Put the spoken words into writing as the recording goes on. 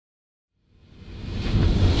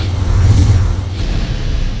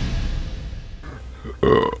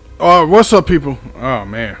Oh, what's up, people? Oh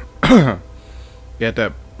man, got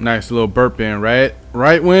that nice little burp in right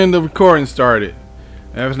when the recording started.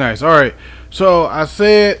 That was nice. All right, so I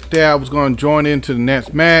said that I was going to join into the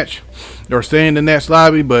next match or stay in the next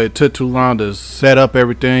lobby, but it took too long to set up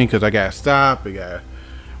everything because I got to stop, I got to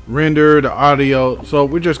render the audio. So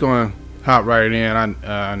we're just going to hop right in.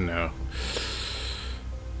 I know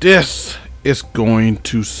this is going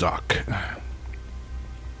to suck.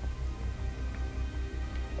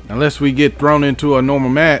 Unless we get thrown into a normal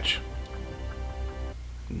match.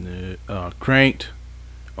 Cranked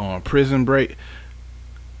on Prison Break.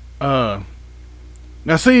 Now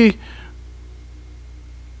see,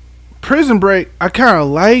 Prison Break I kind of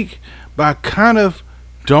like, but I kind of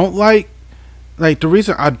don't like. Like, the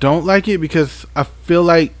reason I don't like it because I feel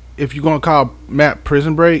like if you're gonna call map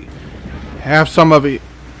Prison Break, have some of it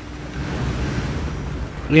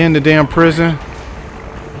in the damn prison.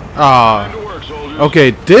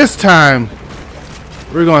 Okay, this time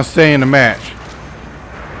we're gonna stay in the match,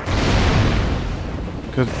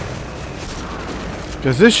 cause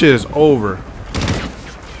this shit is over.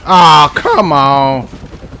 Ah, come on.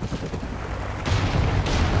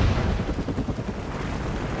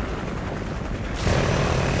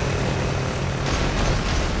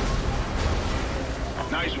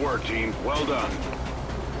 Nice work, team. Well done.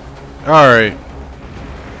 All right,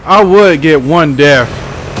 I would get one death.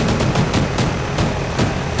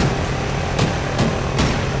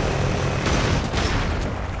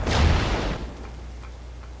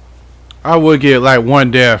 I would get like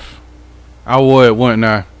one death. I would, wouldn't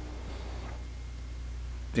I?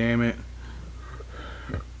 Damn it.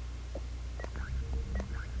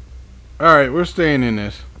 Alright, we're staying in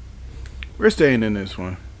this. We're staying in this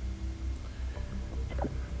one.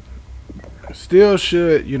 Still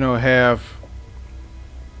should, you know, have,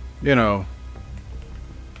 you know,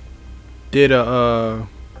 did a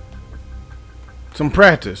some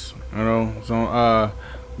practice, you know, some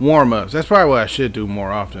warm-ups. That's probably what I should do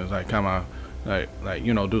more often, is like come out, like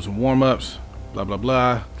you know, do some warm-ups, blah blah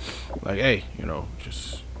blah, like, hey, you know,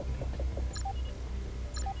 just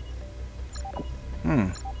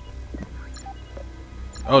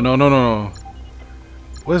oh no,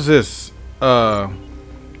 what's this,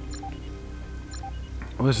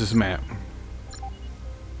 what's this map?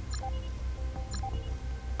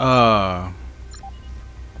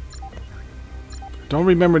 Don't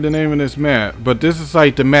remember the name of this map, but this is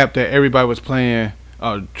like the map that everybody was playing.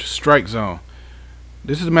 Strike Zone.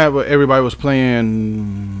 This is the map where everybody was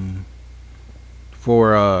playing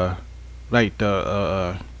for like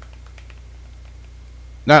the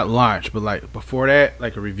not launch, but like before that,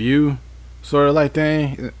 like a review sort of like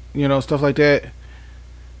thing, you know, stuff like that.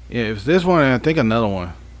 Yeah, it was this one and I think another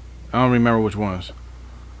one. I don't remember which ones.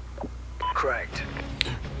 Cranked.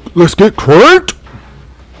 Let's get cranked.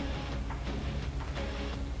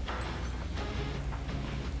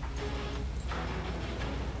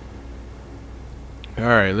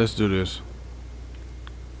 Alright, let's do this.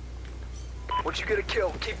 Once you get a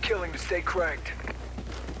kill, keep killing to stay cranked.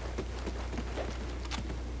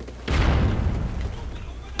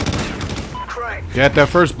 Cranked. Got that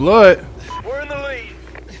first blood. We're in the lead.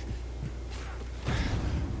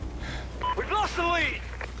 We've lost the lead.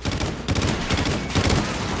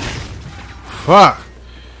 Fuck.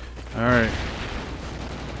 Alright.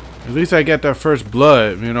 At least I got that first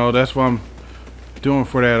blood, you know, that's what I'm doing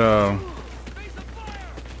for that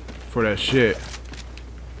shit.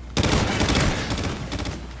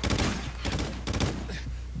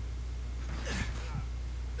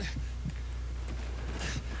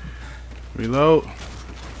 Reload.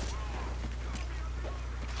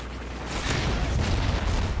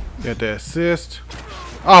 Got that assist.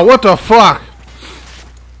 Oh, what the fuck?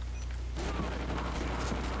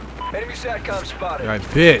 Enemy SATCOM spotted. Like,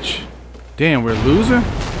 bitch. Damn, we're losing?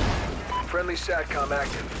 Friendly SATCOM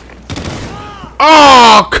active.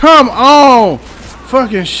 Oh, come on!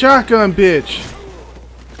 Fucking shotgun, bitch.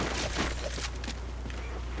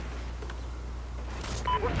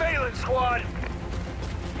 We're failing, squad.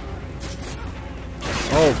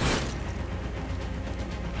 Oh.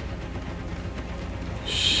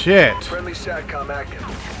 Shit. Friendly SATCOM active.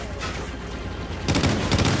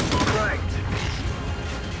 Cranked.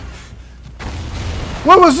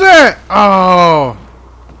 What was that? Oh.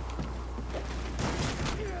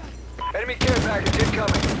 Enemy care package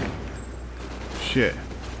incoming. Shit.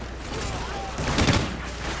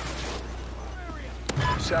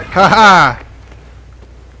 SATCOM. Haha.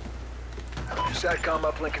 SATCOM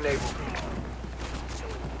uplink enabled.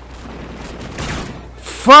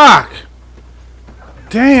 Fuck.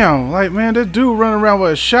 Damn, like, man, this dude running around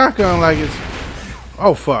with a shotgun like it's...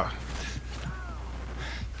 Oh, fuck.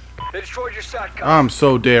 They destroyed your SATCOM. I'm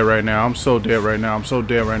so dead right now. I'm so dead right now. I'm so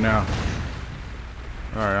dead right now.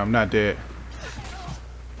 Alright, I'm not dead.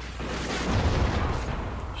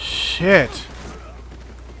 Shit.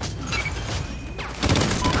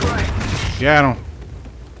 Got him.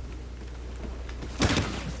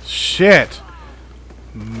 Shit.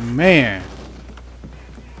 Man.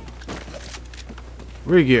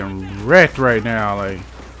 We're getting wrecked right now. Like,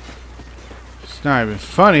 it's not even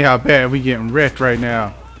funny how bad we getting wrecked right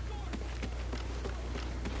now.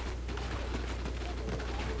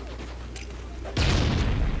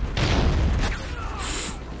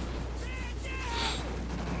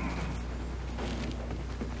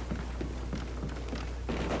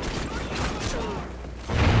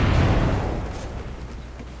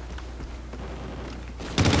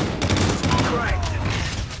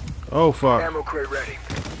 Oh fuck. Ammo crate ready.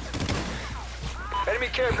 Enemy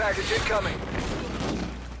care package incoming.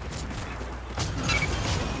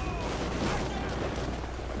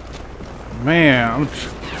 Man,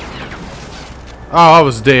 oh, I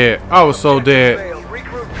was dead. I was so dead. Failed.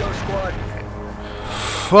 Regroup, Ghost Squad.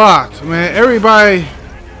 Fucked, man. Everybody.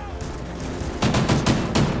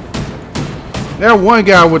 That one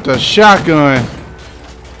guy with the shotgun.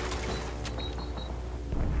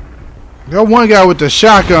 That one guy with the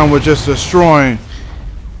shotgun was just destroying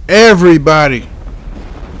everybody.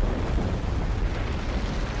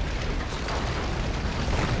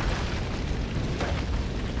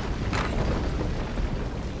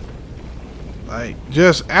 Like,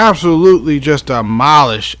 just absolutely just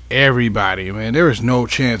demolish everybody, man. There is no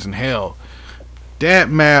chance in hell. That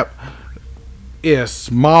map is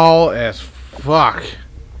small as fuck.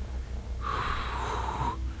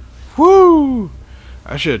 Woo!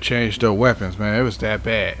 I should have changed the weapons, man. It was that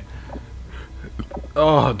bad.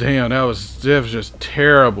 Oh damn, that was just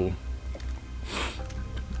terrible.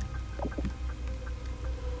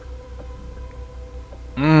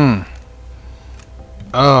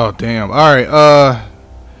 Oh damn. Alright,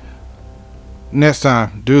 next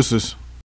time. Deuces.